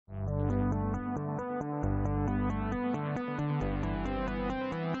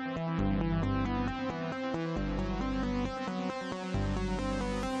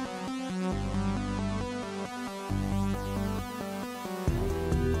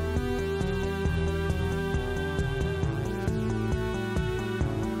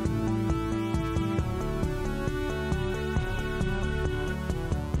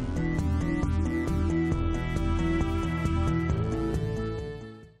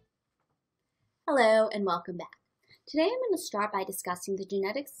Hello and welcome back. Today I'm going to start by discussing the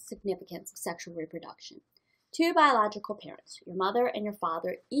genetic significance of sexual reproduction. Two biological parents, your mother and your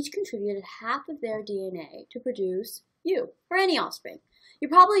father, each contributed half of their DNA to produce you, or any offspring. You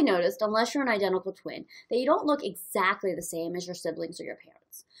probably noticed, unless you're an identical twin, that you don't look exactly the same as your siblings or your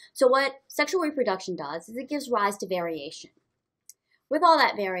parents. So what sexual reproduction does is it gives rise to variation. With all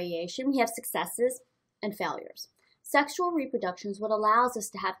that variation, we have successes and failures. Sexual reproduction is what allows us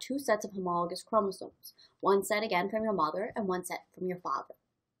to have two sets of homologous chromosomes, one set again from your mother and one set from your father.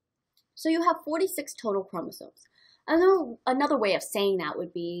 So you have 46 total chromosomes. Another way of saying that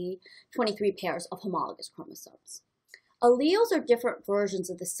would be 23 pairs of homologous chromosomes. Alleles are different versions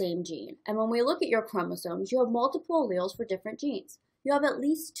of the same gene, and when we look at your chromosomes, you have multiple alleles for different genes. You have at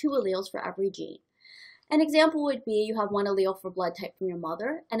least 2 alleles for every gene. An example would be you have one allele for blood type from your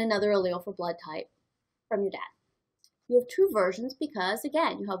mother and another allele for blood type from your dad. You have 2 versions because,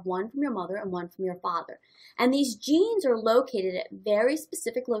 again, you have one from your mother and one from your father. And these genes are located at very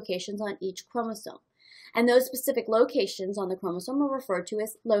specific locations on each chromosome. And those specific locations on the chromosome are referred to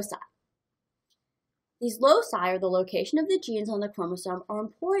as loci. These loci, or the location of the genes on the chromosome, are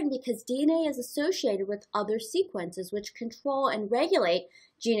important because DNA is associated with other sequences which control and regulate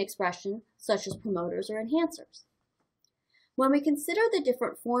gene expression, such as promoters or enhancers. When we consider the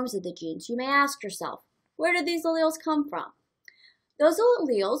different forms of the genes, you may ask yourself, where did these alleles come from? Those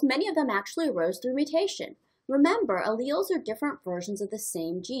alleles, many of them actually arose through mutation. Remember, alleles are different versions of the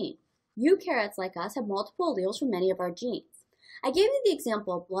same gene. Eukaryotes like us have multiple alleles for many of our genes. I gave you the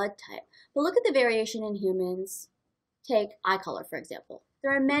example of blood type, but look at the variation in humans. Take eye color, for example.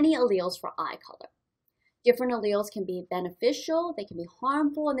 There are many alleles for eye color. Different alleles can be beneficial, they can be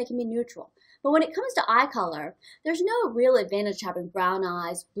harmful, and they can be neutral. But when it comes to eye color, there's no real advantage to having brown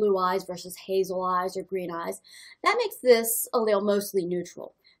eyes, blue eyes versus hazel eyes or green eyes. That makes this allele mostly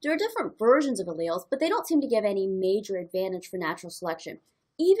neutral. There are different versions of alleles, but they don't seem to give any major advantage for natural selection.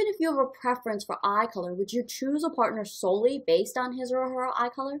 Even if you have a preference for eye color, would you choose a partner solely based on his or her eye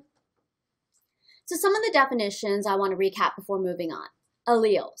color? So some of the definitions I want to recap before moving on.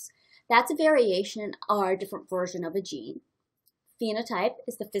 Alleles. That's a variation or a different version of a gene. Phenotype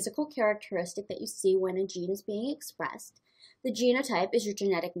is the physical characteristic that you see when a gene is being expressed. The genotype is your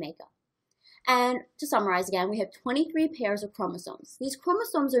genetic makeup. And to summarize again, we have 23 pairs of chromosomes. These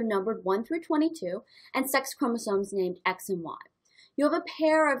chromosomes are numbered 1 through 22 and sex chromosomes named X and Y. You have a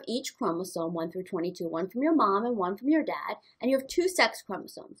pair of each chromosome, 1 through 22, one from your mom and one from your dad, and you have 2 sex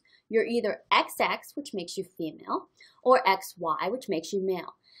chromosomes. You're either XX, which makes you female, or XY, which makes you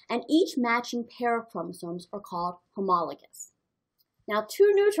male. And each matching pair of chromosomes are called homologous. Now,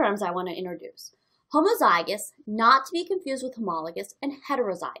 2 new terms I want to introduce. Homozygous, not to be confused with homologous, and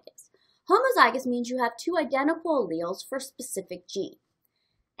heterozygous. Homozygous means you have 2 identical alleles for a specific gene.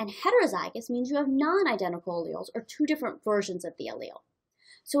 And heterozygous means you have non-identical alleles, or 2 different versions of the allele.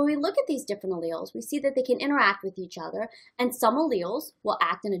 So when we look at these different alleles, we see that they can interact with each other, and some alleles will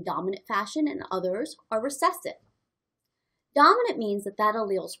act in a dominant fashion and others are recessive. Dominant means that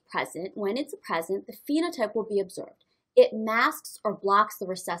allele is present. When it's present, the phenotype will be observed. It masks or blocks the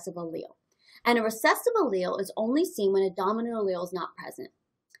recessive allele. And a recessive allele is only seen when a dominant allele is not present.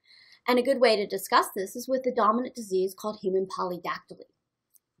 And a good way to discuss this is with the dominant disease called human polydactyly.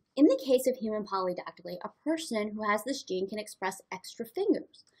 In the case of human polydactyly, a person who has this gene can express extra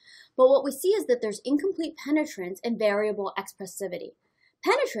fingers. But what we see is that there's incomplete penetrance and variable expressivity.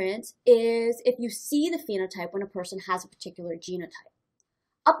 Penetrance is if you see the phenotype when a person has a particular genotype.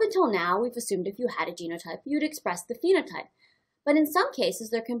 Up until now, we've assumed if you had a genotype, you'd express the phenotype. But in some cases,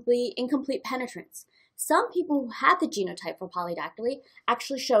 there can be incomplete penetrance. Some people who have the genotype for polydactyly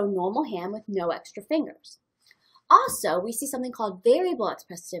actually show normal hand with no extra fingers. Also, we see something called variable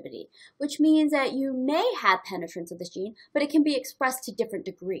expressivity, which means that you may have penetrance of this gene, but it can be expressed to different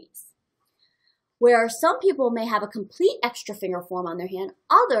degrees. Where some people may have a complete extra finger form on their hand,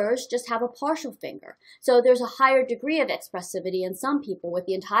 others just have a partial finger. So there's a higher degree of expressivity in some people with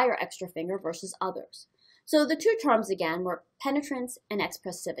the entire extra finger versus others. So the 2 terms again were penetrance and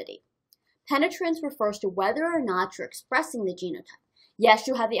expressivity. Penetrance refers to whether or not you're expressing the genotype. Yes,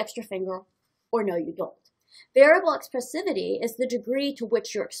 you have the extra finger, or no, you don't. Variable expressivity is the degree to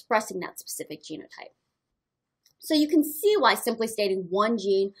which you're expressing that specific genotype. So you can see why simply stating one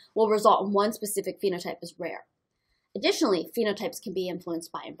gene will result in one specific phenotype is rare. Additionally, phenotypes can be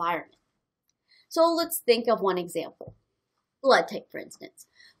influenced by environment. So let's think of one example. Blood type, for instance.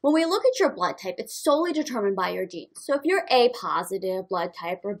 When we look at your blood type, it's solely determined by your genes. So if you're A positive blood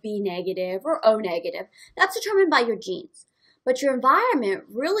type or B negative or O negative, that's determined by your genes. But your environment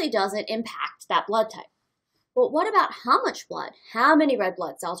really doesn't impact that blood type. But what about how much blood, how many red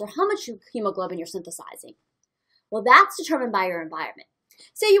blood cells, or how much hemoglobin you're synthesizing? Well, that's determined by your environment.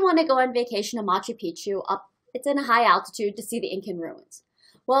 Say you want to go on vacation to Machu Picchu, it's in a high altitude to see the Incan ruins.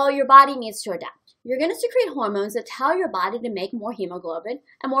 Well, your body needs to adapt. You're going to secrete hormones that tell your body to make more hemoglobin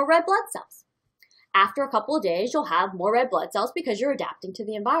and more red blood cells. After a couple of days, you'll have more red blood cells because you're adapting to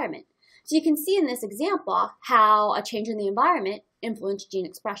the environment. So you can see in this example how a change in the environment influenced gene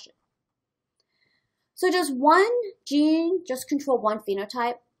expression. So does one gene just control one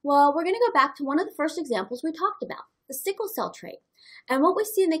phenotype? Well, we're going to go back to one of the first examples we talked about, the sickle cell trait. And what we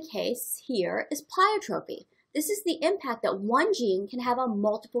see in the case here is pleiotropy. This is the impact that one gene can have on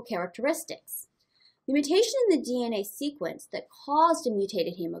multiple characteristics. The mutation in the DNA sequence that caused a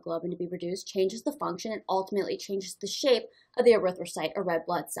mutated hemoglobin to be produced changes the function and ultimately changes the shape of the erythrocyte or red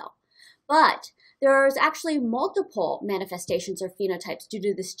blood cell. But there's actually multiple manifestations or phenotypes due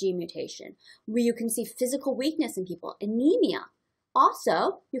to this gene mutation, where you can see physical weakness in people, anemia.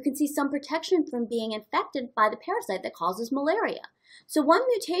 Also, you can see some protection from being infected by the parasite that causes malaria. So one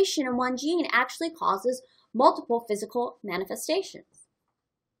mutation in one gene actually causes multiple physical manifestations.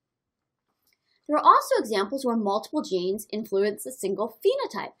 There are also examples where multiple genes influence a single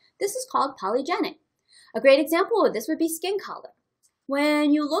phenotype. This is called polygenic. A great example of this would be skin color.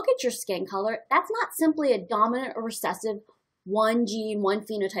 When you look at your skin color, that's not simply a dominant or recessive one gene, one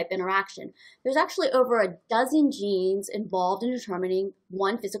phenotype interaction. There's actually over a dozen genes involved in determining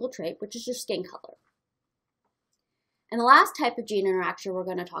one physical trait, which is your skin color. And the last type of gene interaction we're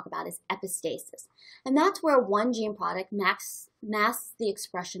going to talk about is epistasis. And that's where one gene product masks the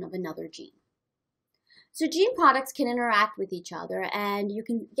expression of another gene. So gene products can interact with each other, and you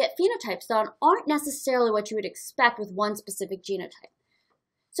can get phenotypes that aren't necessarily what you would expect with one specific genotype.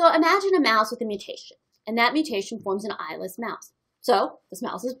 So imagine a mouse with a mutation, and that mutation forms an eyeless mouse. So this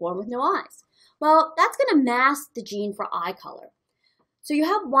mouse is born with no eyes. Well, that's going to mask the gene for eye color. So you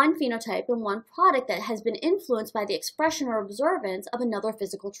have one phenotype and one product that has been influenced by the expression or observance of another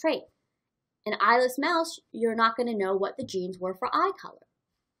physical trait. An eyeless mouse, you're not going to know what the genes were for eye color.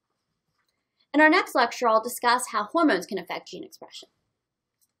 In our next lecture, I'll discuss how hormones can affect gene expression.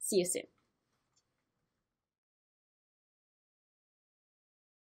 See you soon.